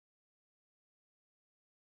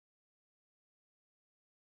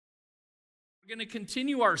We're going to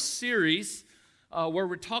continue our series where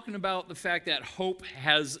we're talking about the fact that hope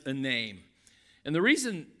has a name. And the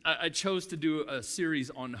reason I chose to do a series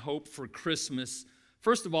on hope for Christmas,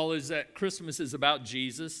 first of all, is that Christmas is about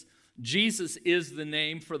Jesus. Jesus is the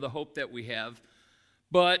name for the hope that we have.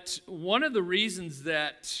 But one of the reasons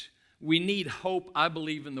that we need hope, I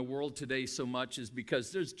believe, in the world today so much is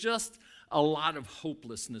because there's just a lot of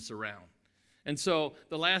hopelessness around. And so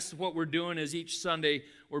what we're doing is each Sunday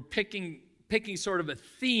we're picking sort of a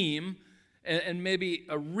theme and maybe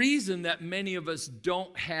a reason that many of us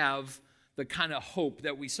don't have the kind of hope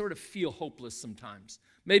that we sort of feel hopeless sometimes.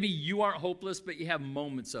 Maybe you aren't hopeless, but you have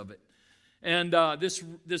moments of it. And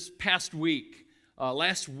this past week,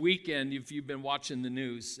 last weekend, if you've been watching the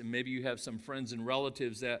news, and maybe you have some friends and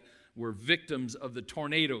relatives that were victims of the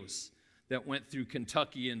tornadoes that went through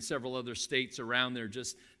Kentucky and several other states around there,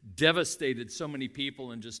 just devastated so many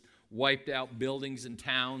people and just wiped out buildings and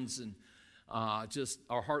towns. And just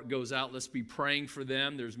our heart goes out. Let's be praying for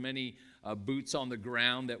them. There's many boots on the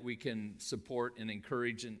ground that we can support and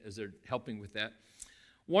encourage as they're helping with that.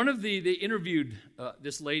 They interviewed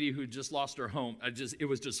this lady who just lost her home.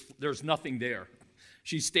 There's nothing there.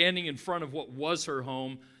 She's standing in front of what was her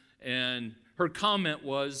home, and her comment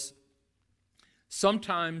was,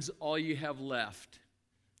 sometimes all you have left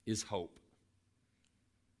is hope.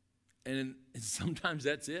 And sometimes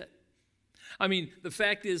that's it. I mean, the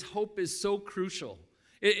fact is, hope is so crucial.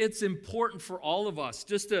 It's important for all of us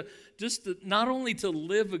just to not only to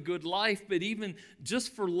live a good life, but even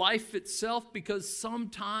just for life itself, because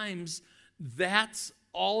sometimes that's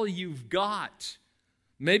all you've got.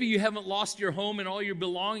 Maybe you haven't lost your home and all your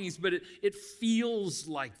belongings, but it feels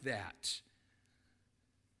like that.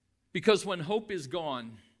 Because when hope is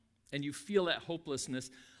gone and you feel that hopelessness,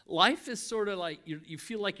 life is sort of like you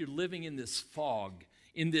feel like you're living in this fog,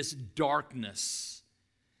 in this darkness.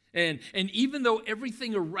 And even though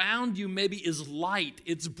everything around you maybe is light,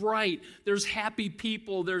 it's bright, there's happy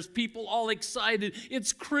people, there's people all excited,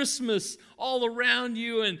 it's Christmas all around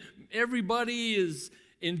you, and everybody is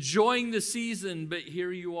enjoying the season, but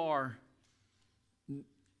here you are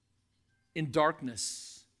in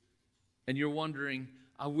darkness, and you're wondering,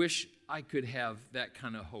 I wish I could have that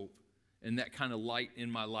kind of hope and that kind of light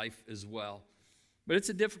in my life as well. But it's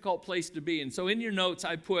a difficult place to be. And so in your notes,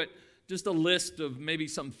 I put just a list of maybe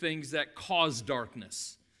some things that cause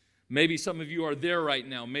darkness. Maybe some of you are there right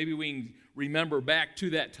now. Maybe we can remember back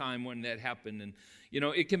to that time when that happened. And,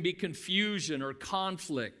 it can be confusion or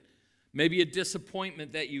conflict. Maybe a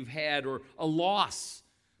disappointment that you've had or a loss.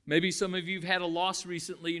 Maybe some of you have had a loss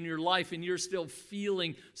recently in your life and you're still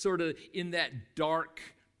feeling sort of in that dark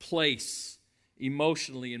place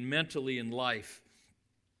emotionally and mentally in life.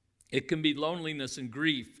 It can be loneliness and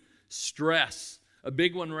grief, stress. A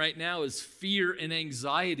big one right now is fear and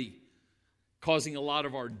anxiety, causing a lot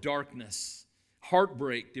of our darkness.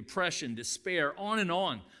 Heartbreak, depression, despair, on and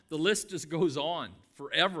on. The list just goes on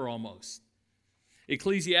forever almost.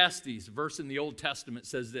 Ecclesiastes, a verse in the Old Testament,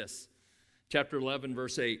 says this, chapter 11,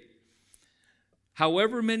 verse 8.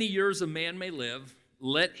 However many years a man may live,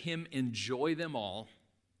 let him enjoy them all,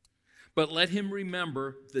 but let him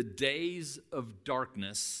remember the days of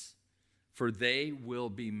darkness, for they will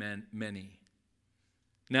be many.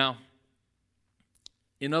 Now,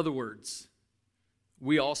 in other words,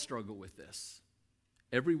 we all struggle with this.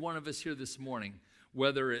 Every one of us here this morning,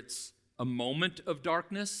 whether it's a moment of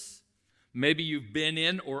darkness, maybe you've been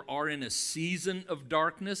in or are in a season of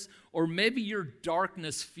darkness, or maybe your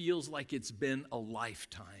darkness feels like it's been a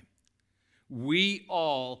lifetime. We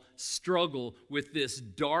all struggle with this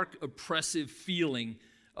dark, oppressive feeling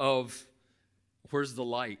of, where's the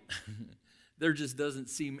light? There just doesn't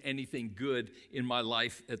seem anything good in my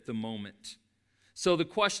life at the moment. So the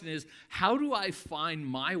question is, how do I find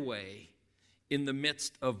my way in the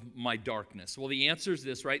midst of my darkness? Well, the answer is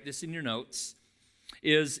this, write this in your notes,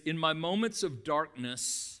 is in my moments of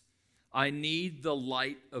darkness, I need the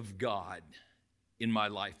light of God in my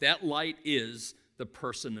life. That light is the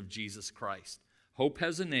person of Jesus Christ. Hope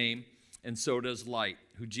has a name, and so does light,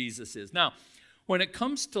 who Jesus is. Now, when it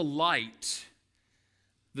comes to light,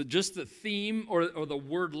 just the theme or the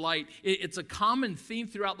word light, it's a common theme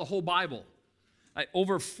throughout the whole Bible.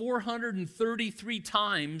 Over 433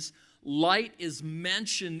 times, light is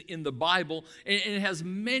mentioned in the Bible, and it has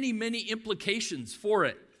many, many implications for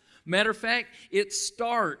it. Matter of fact, it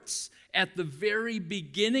starts at the very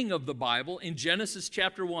beginning of the Bible in Genesis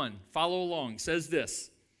chapter 1. Follow along. It says this,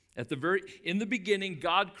 in the beginning,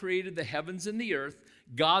 God created the heavens and the earth.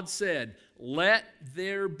 God said, let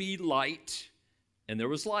there be light. And there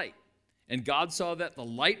was light. And God saw that the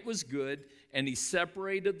light was good, and he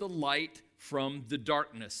separated the light from the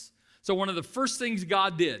darkness. So one of the first things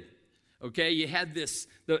God did, okay, you had this,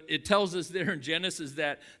 it tells us there in Genesis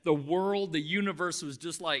that the world, the universe was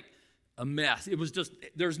just like a mess. It was just,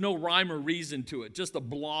 there's no rhyme or reason to it, just a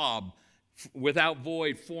blob without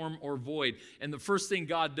void, form or void. And the first thing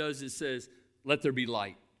God does is says, let there be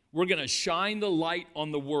light. We're going to shine the light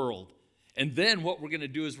on the world. And then what we're going to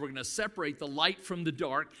do is we're going to separate the light from the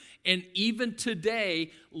dark. And even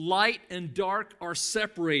today, light and dark are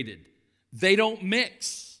separated. They don't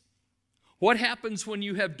mix. What happens when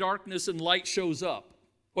you have darkness and light shows up?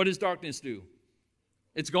 What does darkness do?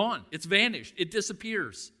 It's gone. It's vanished. It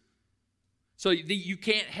disappears. So you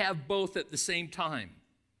can't have both at the same time.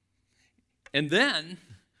 And then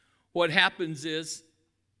what happens is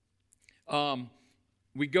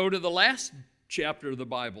we go to the last chapter of the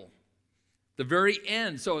Bible, the very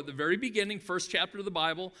end. So at the very beginning, first chapter of the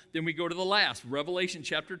Bible, then we go to the last, Revelation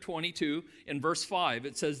chapter 22, in verse 5.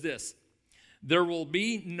 It says this, there will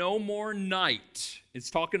be no more night.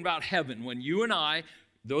 It's talking about heaven. When you and I,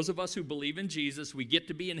 those of us who believe in Jesus, we get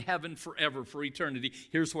to be in heaven forever, for eternity.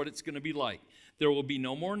 Here's what it's going to be like. There will be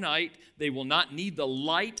no more night. They will not need the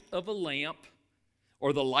light of a lamp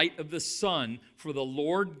or the light of the sun, for the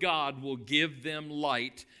Lord God will give them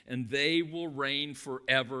light, and they will reign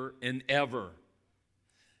forever and ever.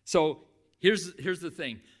 So here's the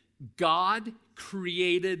thing. God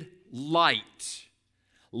created light.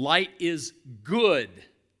 Light is good.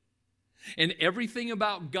 And everything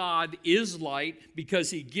about God is light because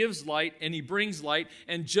he gives light and he brings light.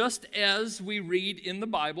 And just as we read in the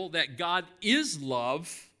Bible that God is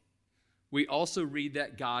love, we also read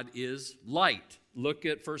that God is light. Look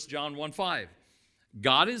at 1 John 1:5.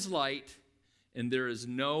 God is light, and there is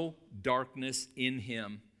no darkness in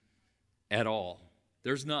him at all.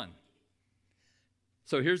 There's none.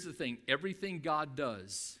 So here's the thing. Everything God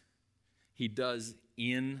does, he does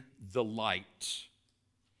in the light.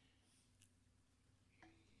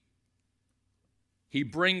 He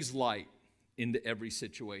brings light into every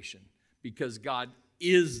situation because God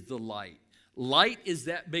is the light. Light is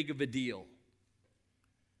that big of a deal.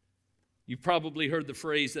 You've probably heard the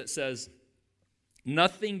phrase that says,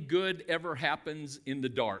 nothing good ever happens in the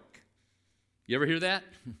dark. You ever hear that?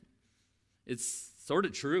 It's sort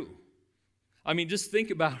of true. I mean, just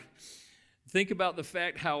think about the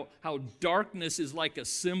fact how darkness is like a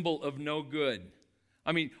symbol of no good.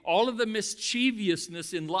 I mean, all of the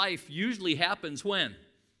mischievousness in life usually happens when?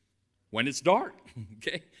 When it's dark,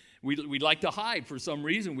 okay? We like to hide for some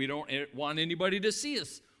reason. We don't want anybody to see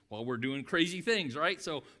us while we're doing crazy things, right?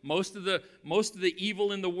 So most of the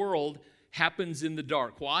evil in the world happens in the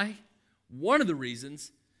dark. Why? One of the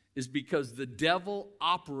reasons is because the devil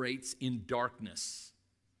operates in darkness.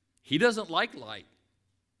 He doesn't like light.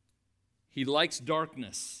 He likes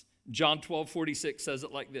darkness. John 12:46 says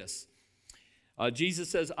it like this. Jesus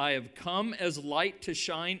says, I have come as light to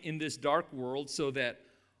shine in this dark world so that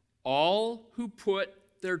all who put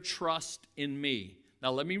their trust in me. Now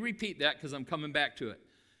let me repeat that because I'm coming back to it.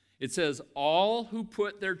 It says, all who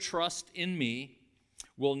put their trust in me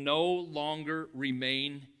will no longer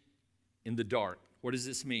remain in the dark. What does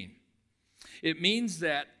this mean? It means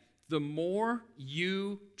that the more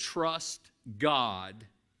you trust God,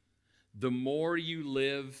 the more you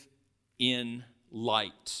live in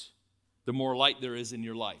light. The more light there is in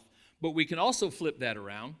your life. But we can also flip that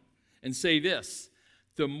around and say this.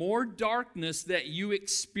 The more darkness that you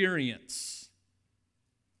experience,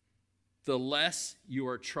 the less you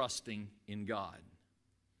are trusting in God.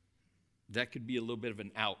 That could be a little bit of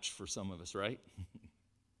an ouch for some of us, right?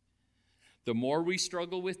 The more we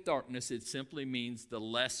struggle with darkness, it simply means the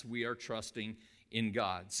less we are trusting in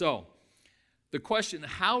God. So, the question,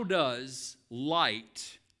 how does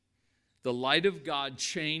light, the light of God,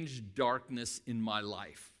 change darkness in my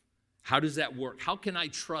life? How does that work? How can I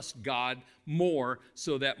trust God more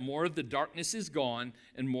so that more of the darkness is gone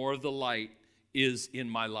and more of the light is in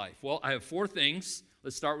my life? Well, I have 4 things.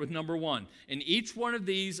 Let's start with number 1. And each one of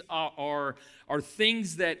these are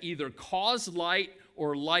things that either cause light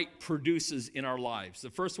or light produces in our lives. The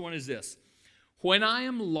first one is this. When I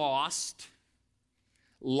am lost,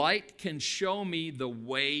 light can show me the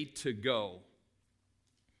way to go.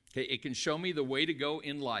 Okay, it can show me the way to go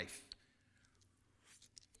in life.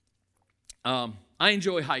 I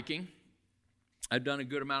enjoy hiking. I've done a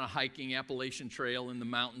good amount of hiking, Appalachian Trail in the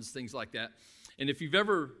mountains, things like that. And if you've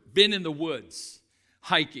ever been in the woods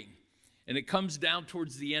hiking, and it comes down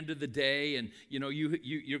towards the end of the day, and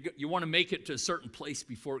you want to make it to a certain place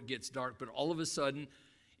before it gets dark, but all of a sudden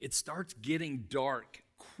it starts getting dark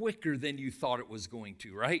quicker than you thought it was going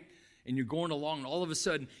to, right? And you're going along, and all of a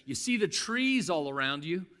sudden you see the trees all around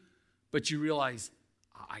you, but you realize,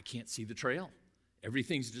 I can't see the trail.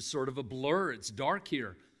 Everything's just sort of a blur. It's dark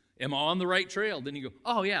here. Am I on the right trail? Then you go,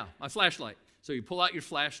 oh yeah, my flashlight. So you pull out your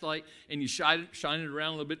flashlight and you shine it around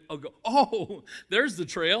a little bit. I'll go, oh, there's the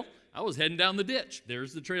trail. I was heading down the ditch.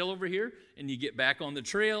 There's the trail over here. And you get back on the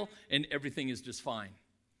trail and everything is just fine.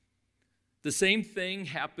 The same thing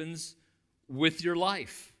happens with your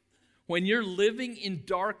life. When you're living in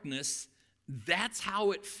darkness, that's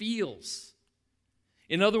how it feels.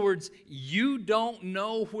 In other words, you don't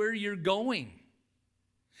know where you're going.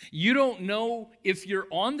 You don't know if you're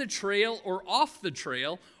on the trail or off the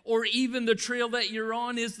trail, or even the trail that you're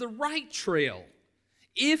on is the right trail.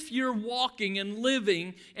 If you're walking and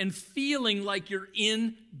living and feeling like you're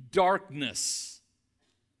in darkness.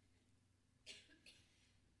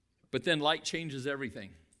 But then light changes everything.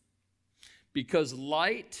 Because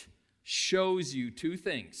light shows you two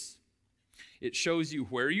things. It shows you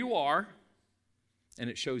where you are, and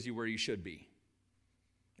it shows you where you should be.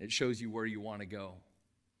 It shows you where you want to go.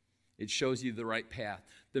 It shows you the right path.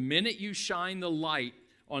 The minute you shine the light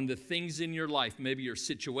on the things in your life, maybe your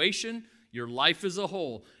situation, your life as a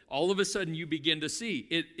whole, all of a sudden you begin to see.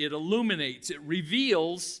 It illuminates, it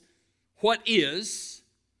reveals what is,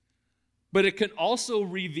 but it can also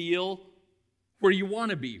reveal where you want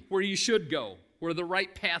to be, where you should go, where the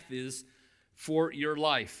right path is for your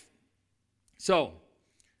life. So,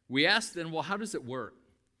 we ask then, well, how does it work?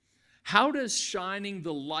 How does shining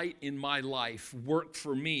the light in my life work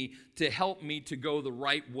for me to help me to go the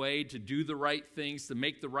right way, to do the right things, to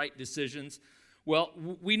make the right decisions? Well,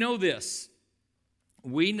 we know this.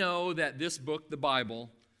 We know that this book, the Bible,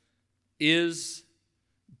 is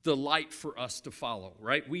the light for us to follow,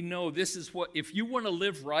 right? We know this is what, if you want to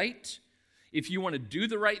live right, if you want to do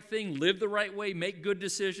the right thing, live the right way, make good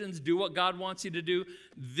decisions, do what God wants you to do,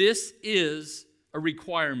 this is a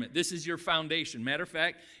requirement. This is your foundation. Matter of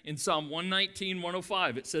fact, in Psalm 119,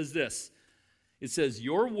 105, it says this. It says,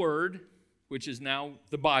 your word, which is now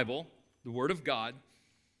the Bible, the word of God,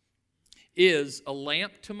 is a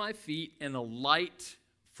lamp to my feet and a light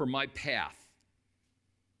for my path.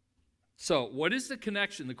 So, what is the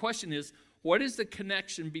connection? The question is, what is the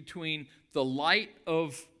connection between the light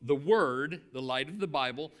of the Word, the light of the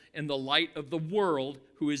Bible, and the light of the world,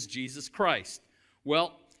 who is Jesus Christ?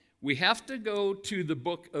 Well, we have to go to the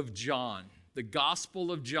book of John, the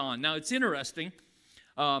Gospel of John. Now, it's interesting.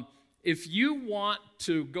 If you want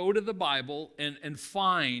to go to the Bible and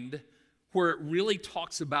find where it really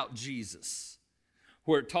talks about Jesus,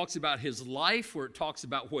 where it talks about his life, where it talks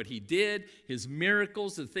about what he did, his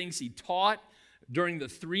miracles, the things he taught during the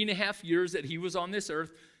 3.5 years that he was on this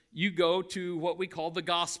earth, you go to what we call the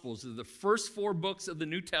Gospels. They're the first 4 books of the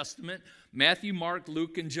New Testament, Matthew, Mark,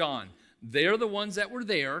 Luke, and John. They're the ones that were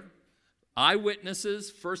there,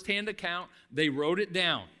 eyewitnesses, firsthand account. They wrote it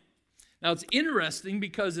down. Now, it's interesting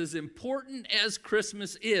because as important as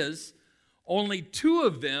Christmas is, only 2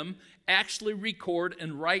 of them actually record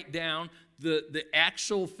and write down the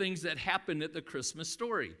actual things that happened at the Christmas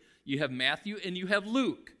story. You have Matthew and you have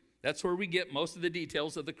Luke. That's where we get most of the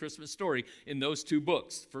details of the Christmas story, in those 2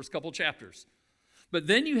 books, first couple chapters. But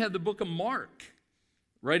then you have the book of Mark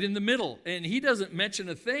right in the middle, and he doesn't mention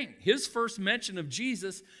a thing. His first mention of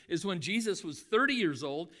Jesus is when Jesus was 30 years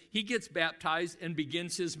old. He gets baptized and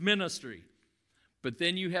begins his ministry. But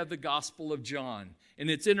then you have the Gospel of John.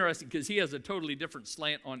 And it's interesting because he has a totally different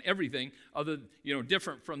slant on everything,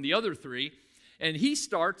 different from the other 3. And he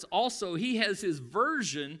has his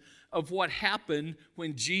version of what happened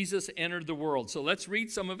when Jesus entered the world. So let's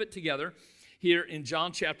read some of it together here in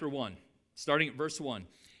John chapter 1, starting at verse 1.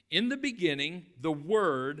 In the beginning, the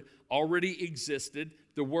Word already existed.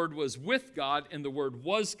 The Word was with God, and the Word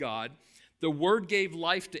was God. The Word gave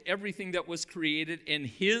life to everything that was created, and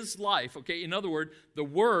his life, okay, in other words, the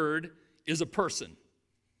Word is a person,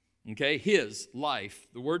 okay, his life,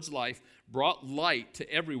 the Word's life, brought light to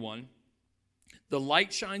everyone. The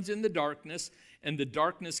light shines in the darkness, and the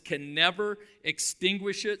darkness can never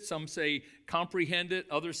extinguish it. Some say comprehend it,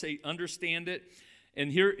 others say understand it.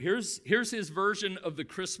 And here's his version of the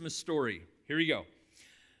Christmas story. Here you go.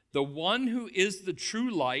 The one who is the true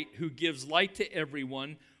light, who gives light to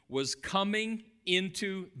everyone, was coming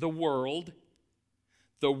into the world.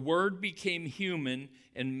 The Word became human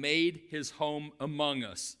and made his home among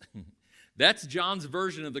us. That's John's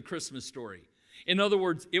version of the Christmas story. In other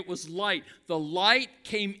words, it was light. The light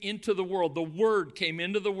came into the world. The Word came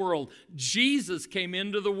into the world. Jesus came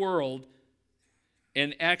into the world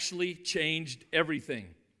and actually changed everything.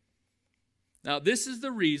 Now, this is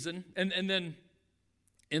the reason, and then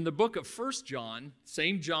in the book of 1 John,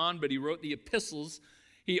 same John, but he wrote the epistles,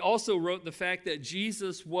 he also wrote the fact that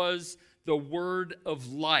Jesus was the Word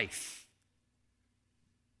of life.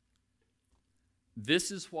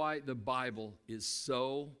 This is why the Bible is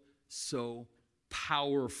so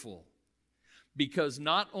powerful. Because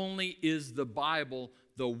not only is the Bible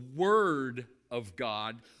the Word of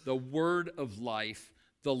God, the Word of life,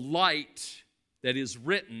 the light that is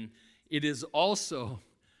written, it is also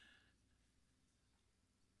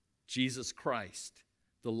Jesus Christ,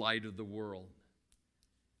 the light of the world.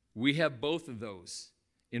 We have both of those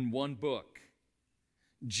in one book.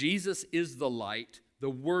 Jesus is the light, the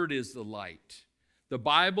Word is the light. The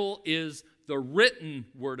Bible is the written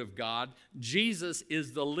Word of God. Jesus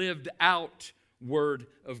is the lived out Word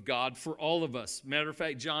of God for all of us. Matter of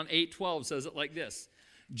fact, John 8:12 says it like this.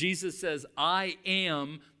 Jesus says, I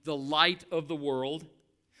am the light of the world.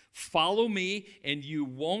 Follow me, and you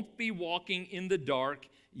won't be walking in the dark.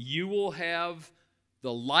 You will have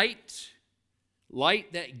the light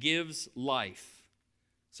that gives life.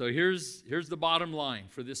 So here's the bottom line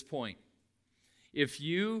for this point. If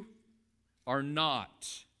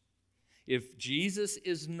Jesus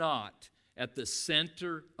is not at the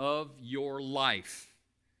center of your life,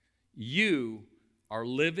 you are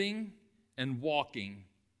living and walking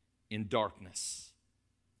in darkness.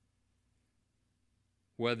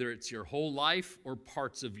 Whether it's your whole life or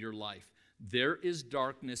parts of your life, there is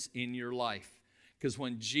darkness in your life. Because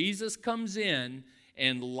when Jesus comes in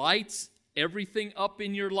and lights everything up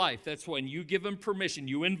in your life, that's when you give him permission,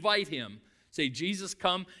 you invite him. Say, Jesus,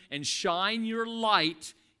 come and shine your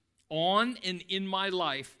light on and in my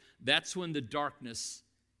life. That's when the darkness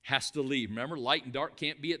has to leave. Remember, light and dark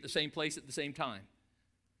can't be at the same place at the same time.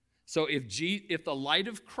 So if the light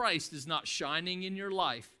of Christ is not shining in your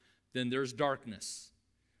life, then there's darkness.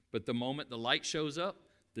 But the moment the light shows up,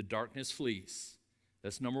 the darkness flees.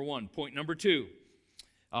 That's number one. Point number two,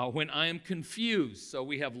 when I am confused. So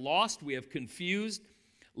we have lost, we have confused.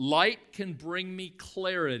 Light can bring me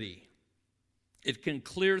clarity. It can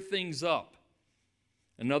clear things up.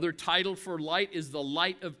 Another title for light is the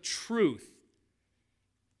light of truth,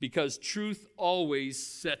 because truth always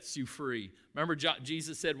sets you free. Remember,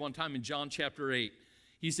 Jesus said one time in John chapter 8,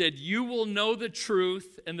 he said, you will know the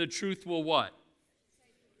truth, and the truth will what?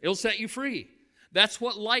 It'll set you free. That's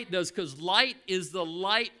what light does, because light is the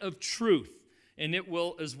light of truth, and it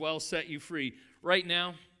will as well set you free. Right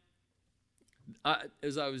now,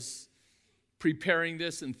 as I was preparing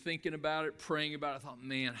this and thinking about it, praying about it, I thought,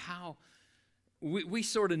 man, how we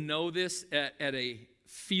sort of know this at a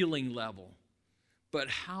feeling level, but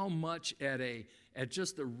how much at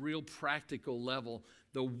just a real practical level,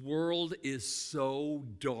 the world is so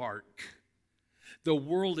dark. The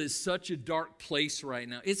world is such a dark place right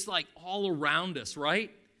now. It's like all around us, right?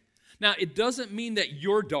 Now, it doesn't mean that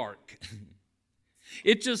you're dark.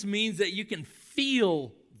 It just means that you can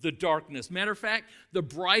feel the darkness. Matter of fact, the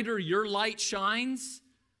brighter your light shines,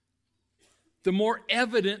 the more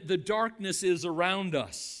evident the darkness is around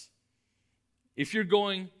us. If you're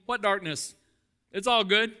going, what darkness? It's all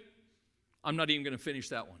good. I'm not even going to finish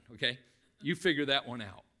that one, okay? You figure that one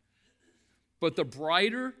out. But the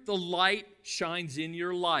brighter the light shines in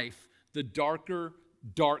your life, the darker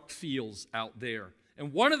dark feels out there.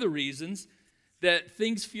 And one of the reasons that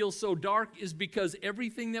things feel so dark is because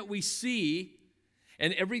everything that we see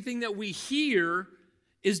and everything that we hear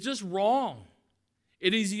is just wrong.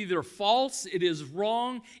 It is either false, it is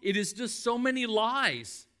wrong, it is just so many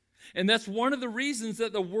lies. And that's one of the reasons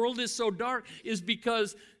that the world is so dark, is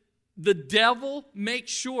because the devil makes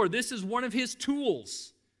sure, this is one of his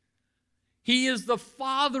tools. He is the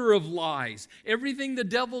father of lies. Everything the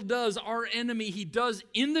devil does, our enemy, he does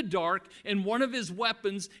in the dark, and one of his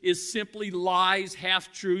weapons is simply lies,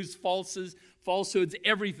 half-truths, falsehoods,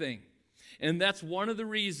 everything. And that's one of the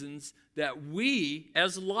reasons that we,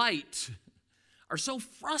 as light, are so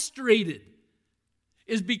frustrated,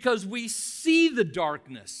 is because we see the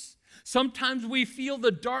darkness. Sometimes we feel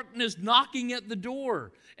the darkness knocking at the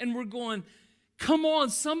door, and we're going, come on,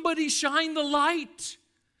 somebody shine the light.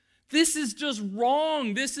 This is just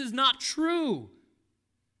wrong. This is not true.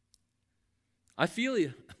 I feel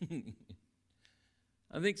you.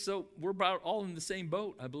 I think so. We're about all in the same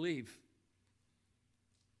boat, I believe.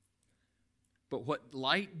 But what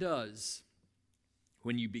light does,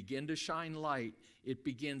 when you begin to shine light, it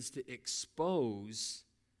begins to expose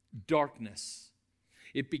darkness.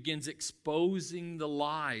 It begins exposing the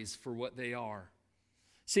lies for what they are.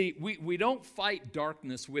 See, we don't fight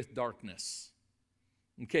darkness with darkness.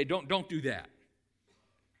 Okay, don't do that.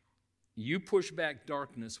 You push back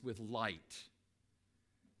darkness with light.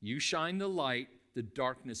 You shine the light, the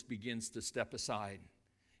darkness begins to step aside.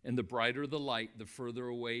 And the brighter the light, the further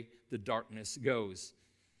away the darkness goes.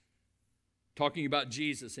 Talking about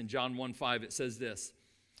Jesus in John 1:5, it says this: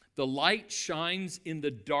 the light shines in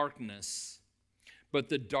the darkness, but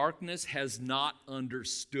the darkness has not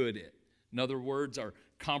understood it. In other words, or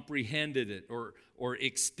comprehended it or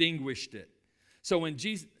extinguished it. So when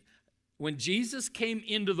Jesus came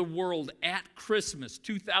into the world at Christmas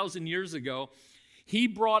 2,000 years ago, he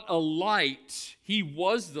brought a light. He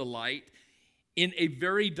was the light in a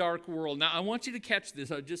very dark world. Now, I want you to catch this.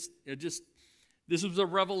 This was a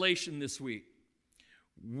revelation this week.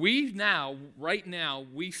 Right now,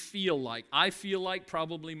 I feel like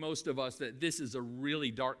probably most of us, that this is a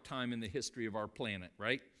really dark time in the history of our planet,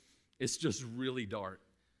 right? It's just really dark.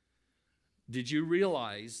 Did you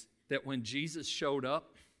realize that when Jesus showed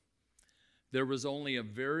up, there was only a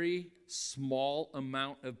very small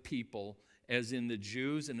amount of people, as in the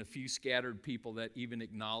Jews and a few scattered people, that even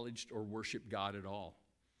acknowledged or worshiped God at all?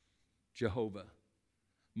 Jehovah.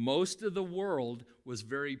 Most of the world was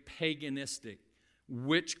very paganistic,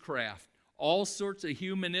 witchcraft, all sorts of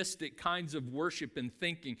humanistic kinds of worship and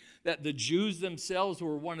thinking, that the Jews themselves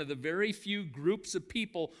were one of the very few groups of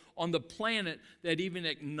people on the planet that even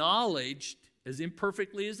acknowledged, as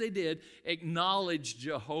imperfectly as they did, acknowledged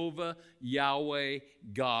Jehovah, Yahweh,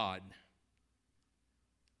 God.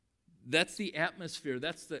 That's the atmosphere,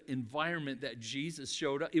 that's the environment that Jesus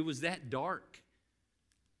showed up. It was that dark.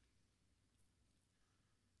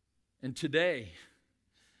 And today,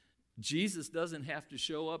 Jesus doesn't have to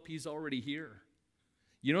show up. He's already here.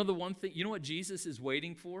 You know the one thing, you know what Jesus is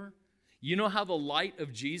waiting for? You know how the light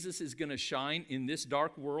of Jesus is going to shine in this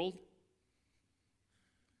dark world?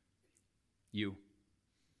 You.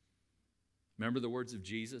 Remember the words of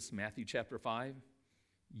Jesus, Matthew chapter 5?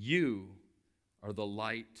 You are the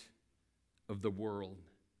light of the world.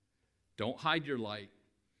 Don't hide your light.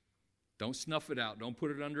 Don't snuff it out. Don't put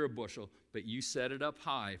it under a bushel. But you set it up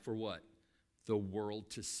high for what? The world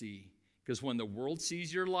to see. Because when the world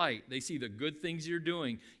sees your light, they see the good things you're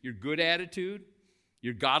doing, your good attitude,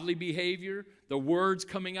 your godly behavior, the words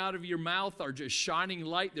coming out of your mouth are just shining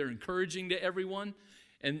light. They're encouraging to everyone.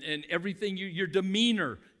 And everything, your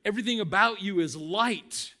demeanor, everything about you is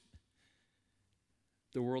light.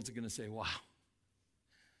 The world's going to say, wow,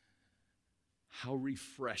 how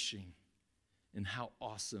refreshing and how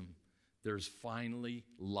awesome. There's finally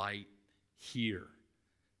light here.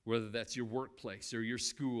 Whether that's your workplace or your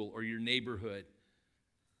school or your neighborhood,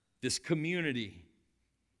 this community,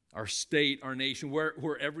 our state, our nation,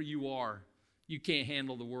 wherever you are, you can't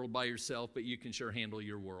handle the world by yourself, but you can sure handle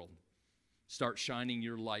your world. Start shining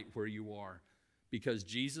your light where you are. Because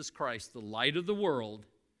Jesus Christ, the light of the world,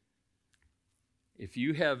 if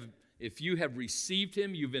you have received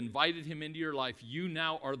him, you've invited him into your life, you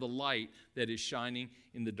now are the light that is shining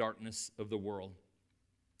in the darkness of the world.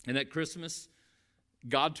 And at Christmas,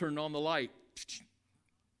 God turned on the light,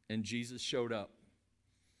 and Jesus showed up.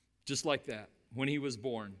 Just like that, when he was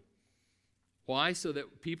born. Why? So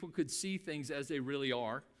that people could see things as they really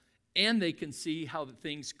are, and they can see how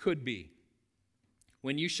things could be.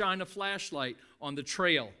 When you shine a flashlight on the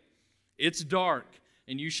trail, it's dark,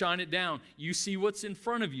 and you shine it down, you see what's in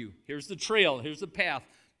front of you. Here's the trail, here's the path.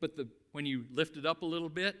 But when you lift it up a little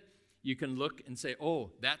bit, you can look and say, oh,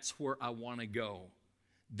 that's where I want to go.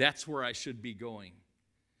 That's where I should be going.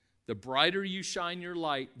 The brighter you shine your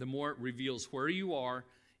light, the more it reveals where you are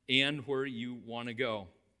and where you want to go.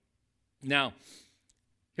 Now,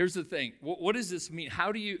 here's the thing. What does this mean?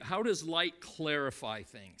 How does light clarify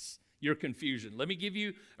things? Your confusion. Let me give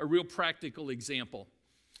you a real practical example.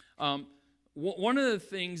 One of the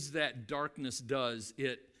things that darkness does,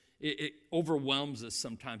 it overwhelms us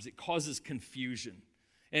sometimes. It causes confusion.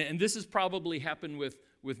 And this has probably happened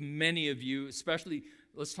with many of you, especially,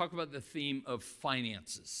 let's talk about the theme of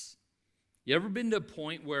finances. You ever been to a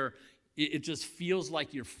point where it just feels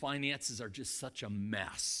like your finances are just such a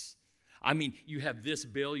mess? I mean, you have this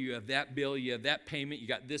bill, you have that bill, you have that payment, you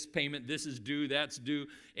got this payment, this is due, that's due,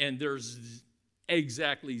 and there's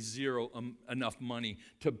exactly zero enough money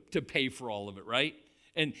to pay for all of it, right?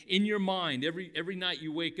 And in your mind, every night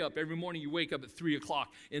you wake up, every morning you wake up at 3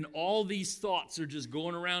 o'clock, and all these thoughts are just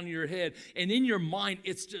going around in your head, and in your mind,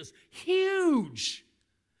 it's just huge.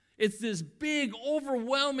 It's this big,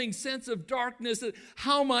 overwhelming sense of darkness.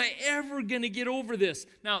 How am I ever going to get over this?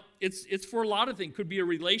 Now, it's for a lot of things. It could be a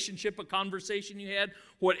relationship, a conversation you had,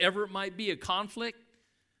 whatever it might be, a conflict.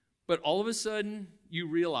 But all of a sudden, you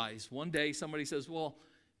realize one day somebody says, well,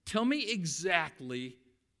 tell me exactly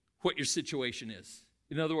what your situation is.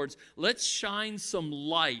 In other words, let's shine some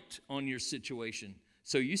light on your situation.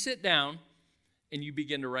 So you sit down and you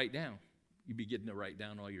begin to write down. You begin to write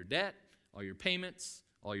down all your debt, all your payments,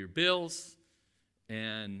 all your bills,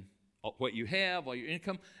 and what you have, all your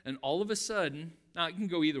income, and all of a sudden, now it can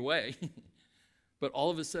go either way, but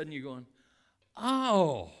all of a sudden you're going,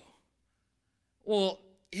 oh, Well,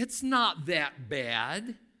 it's not that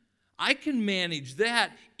bad. I can manage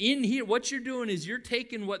that. In here, what you're doing is you're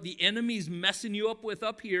taking what the enemy's messing you up with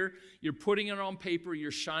up here, you're putting it on paper, you're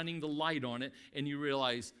shining the light on it, and you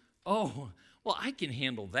realize, oh, well, I can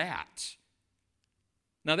handle that.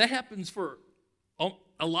 Now, that happens for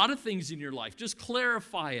a lot of things in your life. Just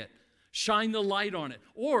clarify it. Shine the light on it.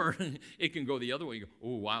 Or it can go the other way. You go,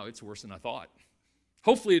 oh, wow, it's worse than I thought.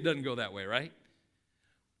 Hopefully it doesn't go that way, right?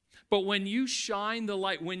 But when you shine the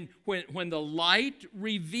light, when the light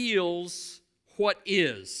reveals what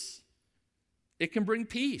is, it can bring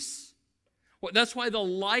peace. Well, that's why the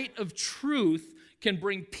light of truth can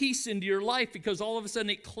bring peace into your life, because all of a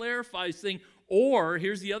sudden it clarifies things. Or,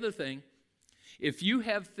 here's the other thing, if you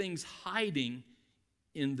have things hiding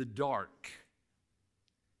in the dark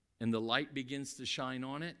and the light begins to shine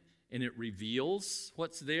on it and it reveals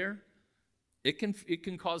what's there, it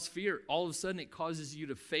can cause fear. All of a sudden, it causes you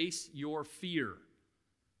to face your fear.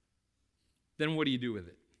 Then what do you do with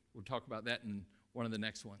it? We'll talk about that in one of the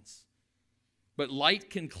next ones. But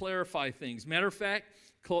light can clarify things. Matter of fact,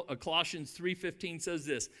 Colossians 3:15 says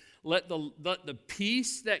this, let the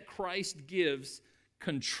peace that Christ gives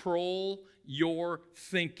control your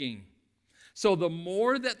thinking. So the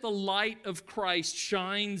more that the light of Christ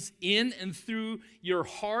shines in and through your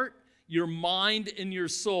heart, your mind, and your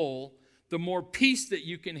soul, the more peace that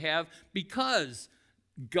you can have, because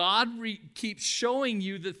God keeps showing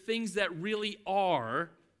you the things that really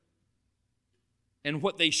are and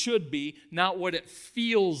what they should be, not what it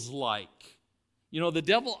feels like. You know, the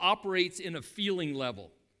devil operates in a feeling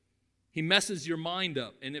level. He messes your mind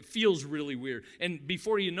up, and it feels really weird. And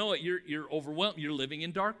before you know it, you're overwhelmed. You're living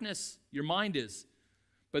in darkness. Your mind is.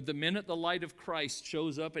 But the minute the light of Christ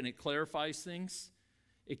shows up and it clarifies things,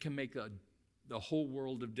 it can make the whole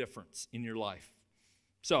world of difference in your life.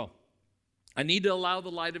 So, I need to allow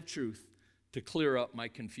the light of truth to clear up my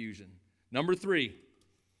confusion. Number 3,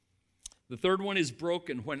 the third one is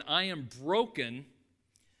broken. When I am broken,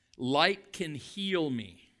 light can heal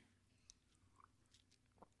me.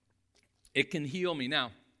 It can heal me.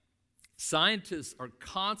 Now, scientists are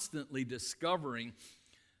constantly discovering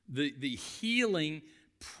the healing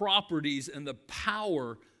properties and the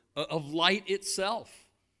power of light itself.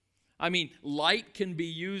 I mean, light can be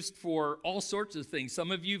used for all sorts of things.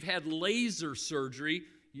 Some of you have had laser surgery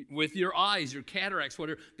with your eyes, your cataracts,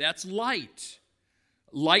 whatever. That's light.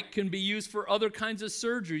 Light can be used for other kinds of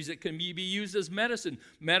surgeries. It can be used as medicine.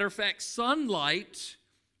 Matter of fact, sunlight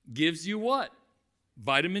gives you what?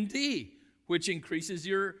 Vitamin D, which increases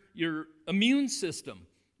your immune system.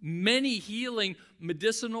 Many healing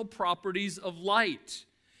medicinal properties of light.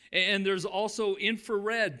 And there's also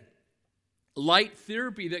infrared light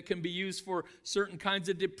therapy that can be used for certain kinds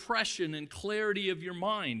of depression and clarity of your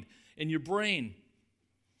mind and your brain.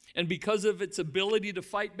 And because of its ability to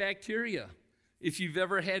fight bacteria, if you've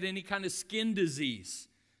ever had any kind of skin disease,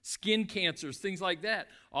 skin cancers, things like that,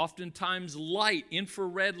 oftentimes light,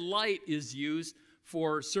 infrared light is used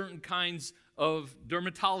for certain kinds of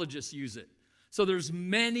dermatologists use it. So there's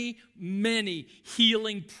many, many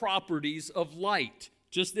healing properties of light,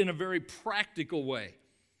 just in a very practical way.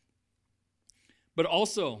 But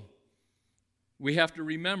also, we have to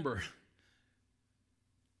remember,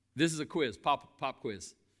 this is a quiz, pop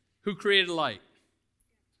quiz. Who created light?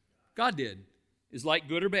 God did. Is light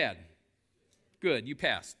good or bad? Good, you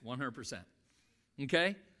passed, 100%.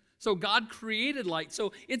 Okay? So God created light.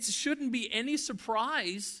 So it shouldn't be any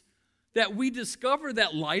surprise that we discover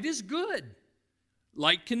that light is good.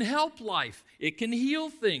 Light can help life. It can heal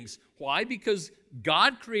things. Why? Because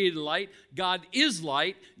God created light. God is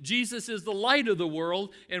light. Jesus is the light of the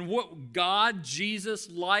world. And what God, Jesus,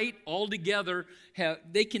 light, all together,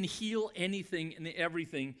 they can heal anything and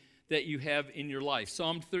everything that you have in your life.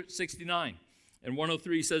 Psalm 69 and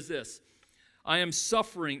 103 says this, I am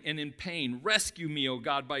suffering and in pain. Rescue me, O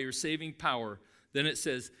God, by your saving power. Then it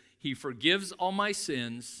says, He forgives all my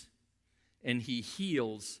sins and He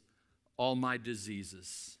heals all my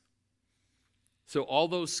diseases. So all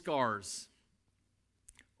those scars,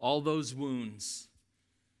 all those wounds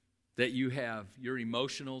that you have, your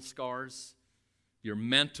emotional scars, your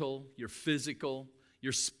mental, your physical,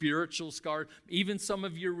 your spiritual scars, even some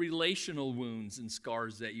of your relational wounds and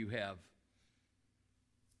scars that you have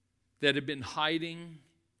that have been hiding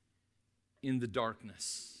in the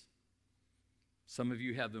darkness. Some of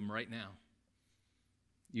you have them right now.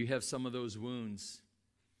 You have some of those wounds.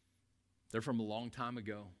 They're from a long time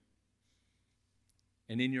ago.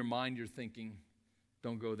 And in your mind, you're thinking,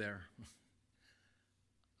 don't go there.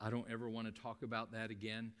 I don't ever want to talk about that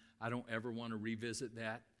again. I don't ever want to revisit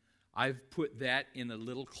that. I've put that in a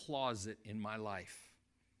little closet in my life.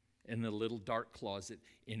 in the little dark closet,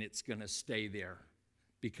 and it's going to stay there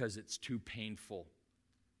because it's too painful.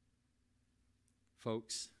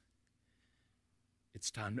 Folks,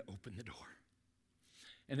 it's time to open the door.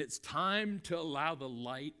 And it's time to allow the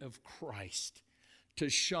light of Christ to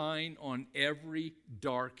shine on every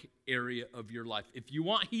dark area of your life. If you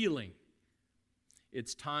want healing,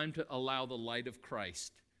 it's time to allow the light of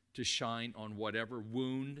Christ to shine on whatever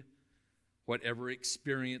wound, whatever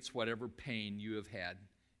experience, whatever pain you have had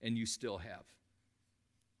and you still have.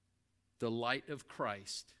 The light of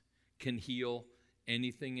Christ can heal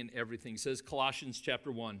anything and everything. It says Colossians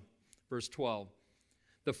chapter 1, verse 12.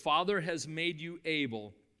 The Father has made you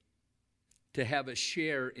able to have a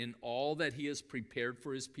share in all that he has prepared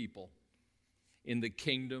for his people in the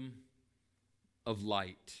kingdom of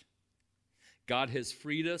light. God has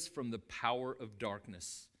freed us from the power of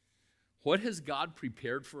darkness. What has God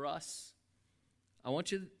prepared for us? I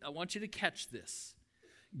want you to catch this.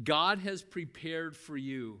 God has prepared for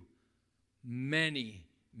you many,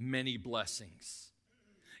 many blessings.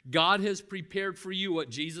 God has prepared for you what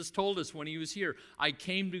Jesus told us when he was here. I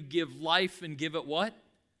came to give life and give it what?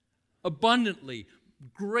 Abundantly.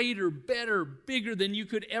 Greater, better, bigger than you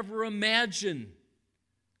could ever imagine.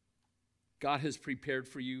 God has prepared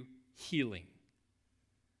for you healing.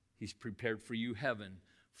 He's prepared for you heaven.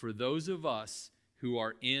 For those of us who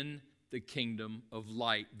are in the kingdom of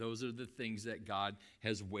light, those are the things that God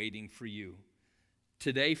has waiting for you.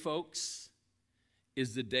 Today, folks,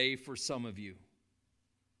 is the day for some of you,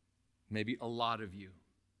 maybe a lot of you,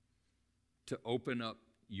 to open up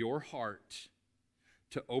your heart,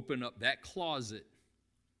 to open up that closet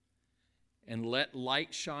and let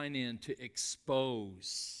light shine in to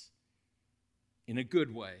expose, in a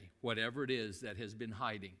good way, whatever it is that has been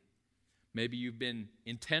hiding. Maybe you've been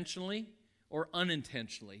intentionally or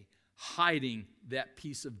unintentionally hiding that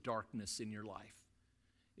piece of darkness in your life.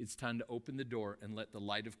 It's time to open the door and let the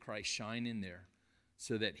light of Christ shine in there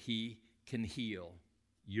so that he can heal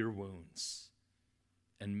your wounds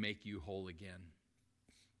and make you whole again.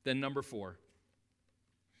 Then number 4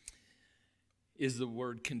 is the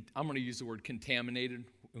word, I'm going to use the word contaminated.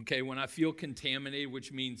 Okay, when I feel contaminated,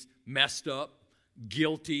 which means messed up,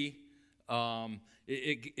 guilty,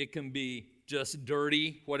 it can be just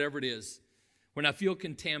dirty, whatever it is. When I feel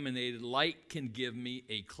contaminated, light can give me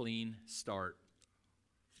a clean start.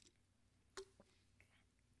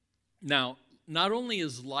 Now, not only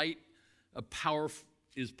is light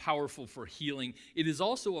powerful for healing, it is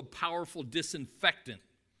also a powerful disinfectant.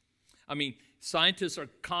 I mean, scientists are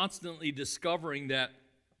constantly discovering that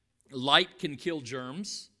light can kill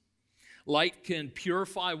germs. Light can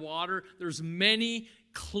purify water. There's many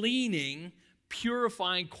cleaning,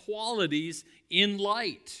 purifying qualities in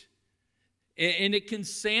light. And it can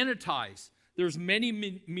sanitize. There's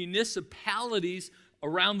many municipalities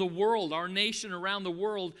around the world, our nation around the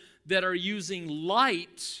world, that are using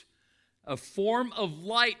light, a form of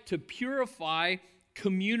light, to purify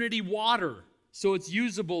community water so it's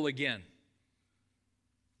usable again.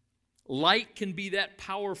 Light can be that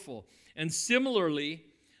powerful. And similarly,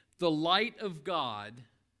 the light of God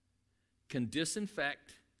can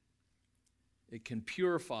disinfect, it can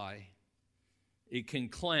purify, it can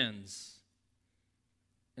cleanse,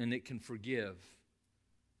 and it can forgive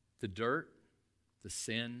the dirt, the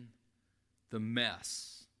sin, the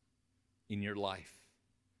mess in your life.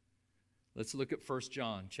 Let's look at 1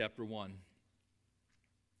 John chapter 1,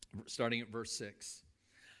 starting at verse 6.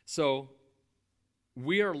 So,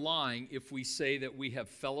 we are lying if we say that we have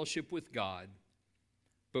fellowship with God,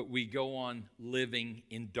 but we go on living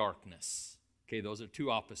in darkness. Okay, those are two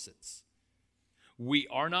opposites. We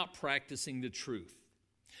are not practicing the truth.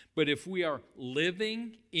 But if we are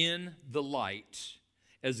living in the light,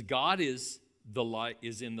 as God is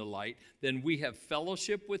in the light, then we have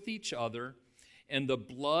fellowship with each other, and the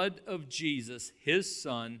blood of Jesus, his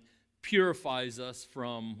Son, purifies us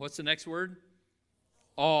from, what's the next word?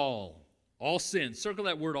 All sin. Circle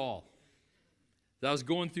that word all. As I was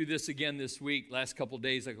going through this again this week, last couple of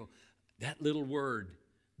days, I go, that little word,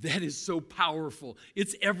 that is so powerful.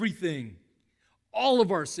 It's everything. All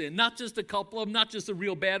of our sin, not just a couple of them, not just the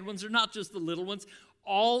real bad ones, or not just the little ones,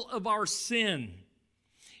 all of our sin.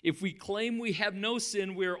 If we claim we have no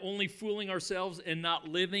sin, we are only fooling ourselves and not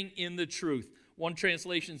living in the truth. One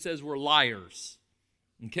translation says we're liars.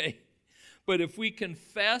 Okay? But if we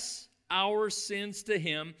confess our sins to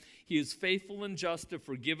him, he is faithful and just to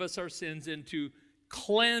forgive us our sins and to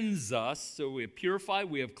cleanse us. So we have purified,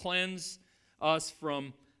 we have cleansed us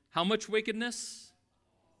from how much wickedness?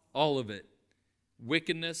 All of it.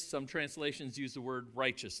 Wickedness, some translations use the word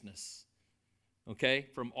righteousness. Okay?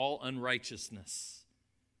 From all unrighteousness.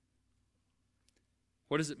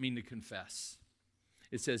 What does it mean to confess?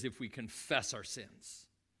 It says if we confess our sins.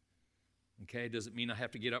 Okay, it doesn't mean I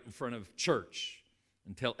have to get up in front of church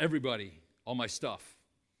and tell everybody all my stuff.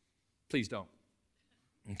 Please don't.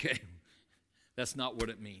 Okay? That's not what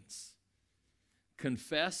it means.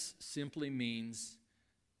 Confess simply means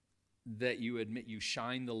that you admit, you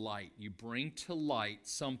shine the light. You bring to light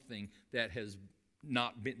something that has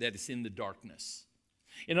not been, that is in the darkness.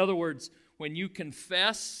 In other words, when you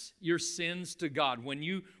confess your sins to God, when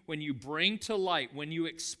you bring to light, when you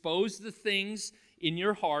expose the things in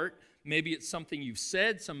your heart, maybe it's something you've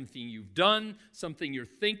said, something you've done, something you're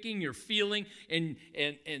thinking, you're feeling, and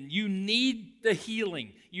you need the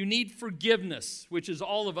healing. You need forgiveness, which is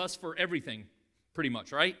all of us for everything, pretty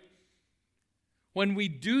much, right? When we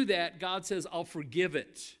do that, God says, I'll forgive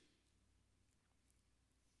it.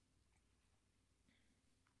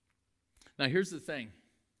 Now, here's the thing.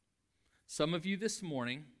 Some of you this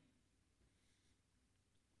morning,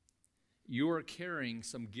 you are carrying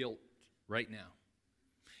some guilt right now.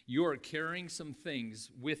 You are carrying some things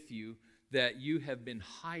with you that you have been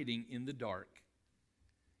hiding in the dark.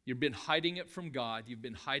 You've been hiding it from God. You've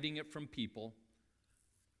been hiding it from people.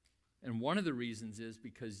 And one of the reasons is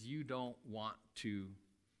because you don't want to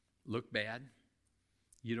look bad.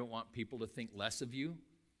 You don't want people to think less of you.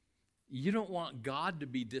 You don't want God to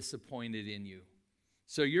be disappointed in you.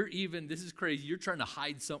 So this is crazy, you're trying to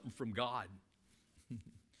hide something from God.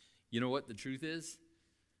 You know what the truth is?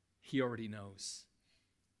 He already knows.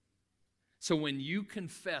 So when you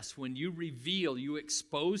confess, when you reveal, you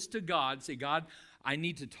expose to God, say, God, I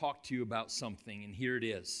need to talk to you about something, and here it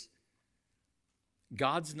is.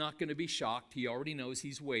 God's not going to be shocked. He already knows.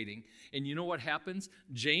 He's waiting. And you know what happens?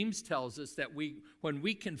 James tells us that when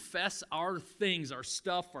we confess our things, our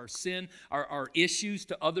stuff, our sin, our issues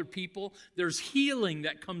to other people, there's healing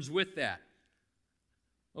that comes with that.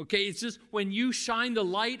 Okay, it's just when you shine the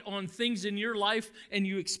light on things in your life and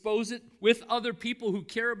you expose it with other people who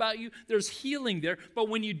care about you, there's healing there. But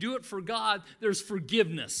when you do it for God, there's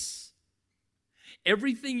forgiveness.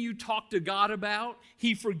 Everything you talk to God about,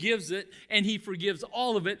 He forgives it, and He forgives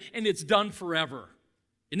all of it, and it's done forever.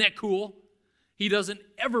 Isn't that cool? He doesn't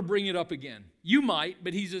ever bring it up again. You might,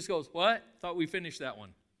 but He just goes, what? Thought we finished that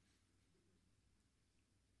one.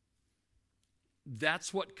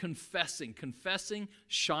 That's what confessing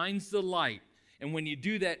shines the light. And when you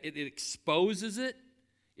do that, it exposes it,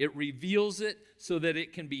 it reveals it so that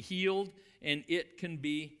it can be healed and it can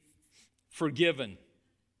be forgiven.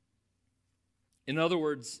 In other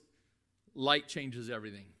words, light changes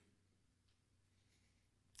everything.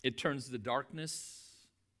 It turns the darkness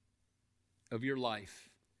of your life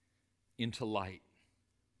into light.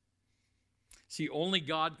 See, only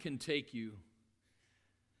God can take you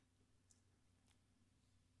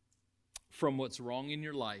from what's wrong in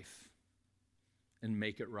your life and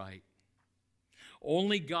make it right.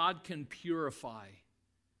 Only God can purify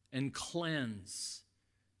and cleanse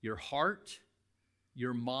your heart,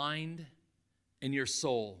 your mind, and your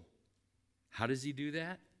soul. How does He do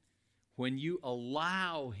that? When you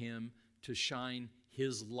allow Him to shine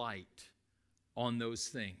His light on those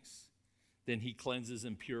things, then He cleanses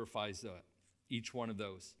and purifies each one of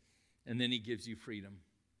those. And then He gives you freedom.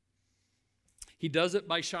 He does it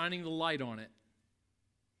by shining the light on it.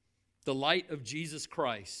 The light of Jesus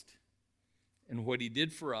Christ and what He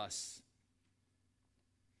did for us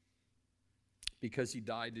because He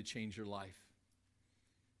died to change your life.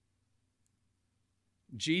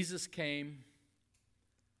 Jesus came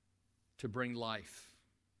to bring life.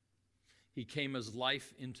 He came as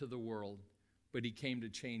life into the world, but He came to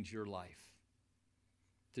change your life,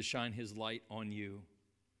 to shine His light on you.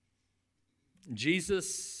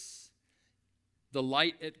 Jesus, the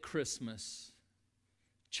light at Christmas,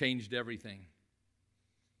 changed everything.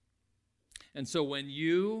 And so when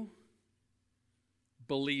you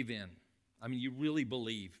believe you really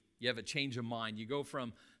believe, you have a change of mind, you go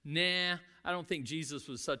from, nah, I don't think Jesus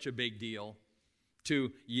was such a big deal,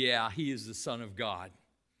 to, yeah, He is the Son of God.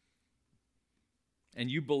 And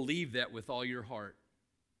you believe that with all your heart.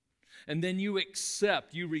 And then you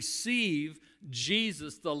receive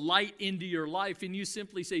Jesus, the light, into your life, and you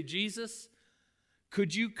simply say, Jesus,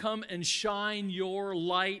 could you come and shine your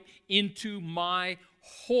light into my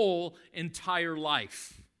whole entire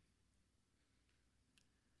life?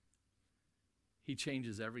 He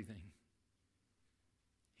changes everything.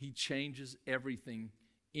 He changes everything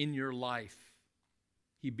in your life.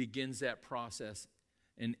 He begins that process.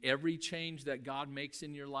 And every change that God makes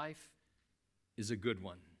in your life is a good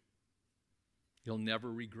one. You'll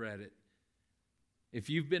never regret it. If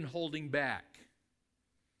you've been holding back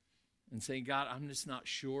and saying, God, I'm just not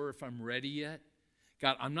sure if I'm ready yet,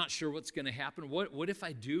 God, I'm not sure what's going to happen. What if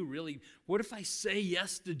I do really? What if I say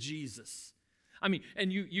yes to Jesus? I mean,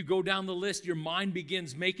 and you go down the list, your mind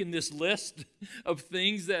begins making this list of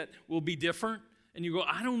things that will be different. And you go,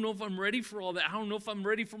 I don't know if I'm ready for all that. I don't know if I'm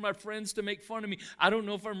ready for my friends to make fun of me. I don't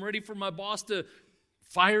know if I'm ready for my boss to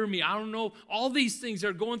fire me. I don't know. All these things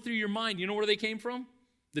are going through your mind. You know where they came from?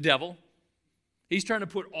 The devil. He's trying to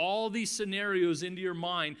put all these scenarios into your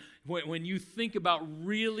mind when you think about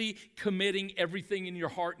really committing everything in your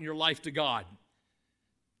heart and your life to God.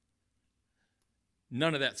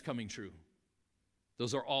 None of that's coming true.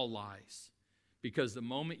 Those are all lies. Because the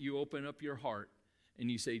moment you open up your heart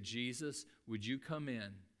and you say, Jesus, would you come in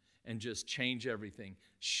and just change everything?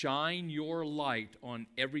 Shine your light on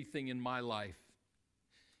everything in my life.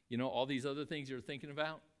 You know, all these other things you're thinking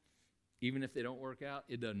about, even if they don't work out,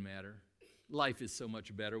 it doesn't matter. Life is so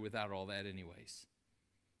much better without all that anyways.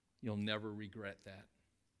 You'll never regret that.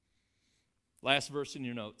 Last verse in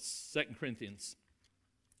your notes, 2 Corinthians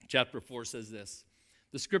chapter 4 says this.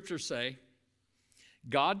 The scriptures say,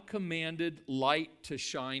 God commanded light to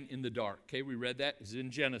shine in the dark. Okay, we read that. It's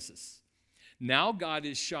in Genesis. Now God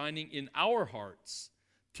is shining in our hearts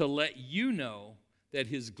to let you know that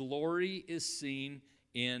his glory is seen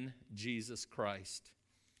in Jesus Christ.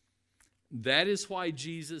 That is why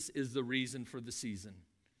Jesus is the reason for the season.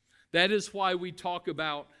 That is why we talk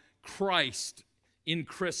about Christ in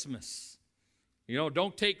Christmas. You know,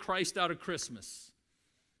 don't take Christ out of Christmas.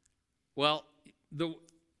 Well,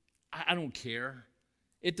 I don't care.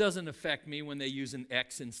 It doesn't affect me when they use an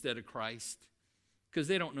X instead of Christ, because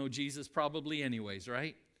they don't know Jesus probably anyways,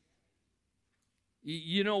 right?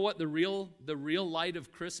 You know what the real light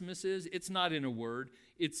of Christmas is? It's not in a word.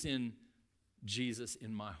 It's in Jesus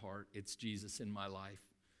in my heart. It's Jesus in my life.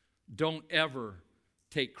 Don't ever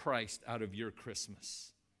take Christ out of your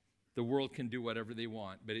Christmas. The world can do whatever they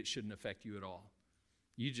want, but it shouldn't affect you at all.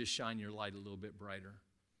 You just shine your light a little bit brighter.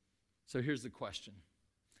 So here's the question.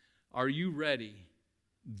 Are you ready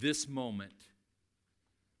this moment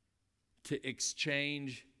to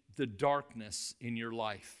exchange the darkness in your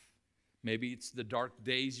life? Maybe it's the dark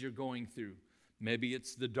days you're going through. Maybe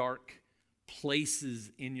it's the dark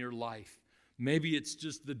places in your life. Maybe it's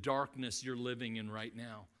just the darkness you're living in right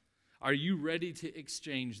now. Are you ready to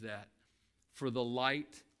exchange that for the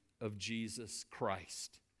light of Jesus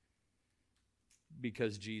Christ?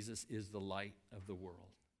 Because Jesus is the light of the world.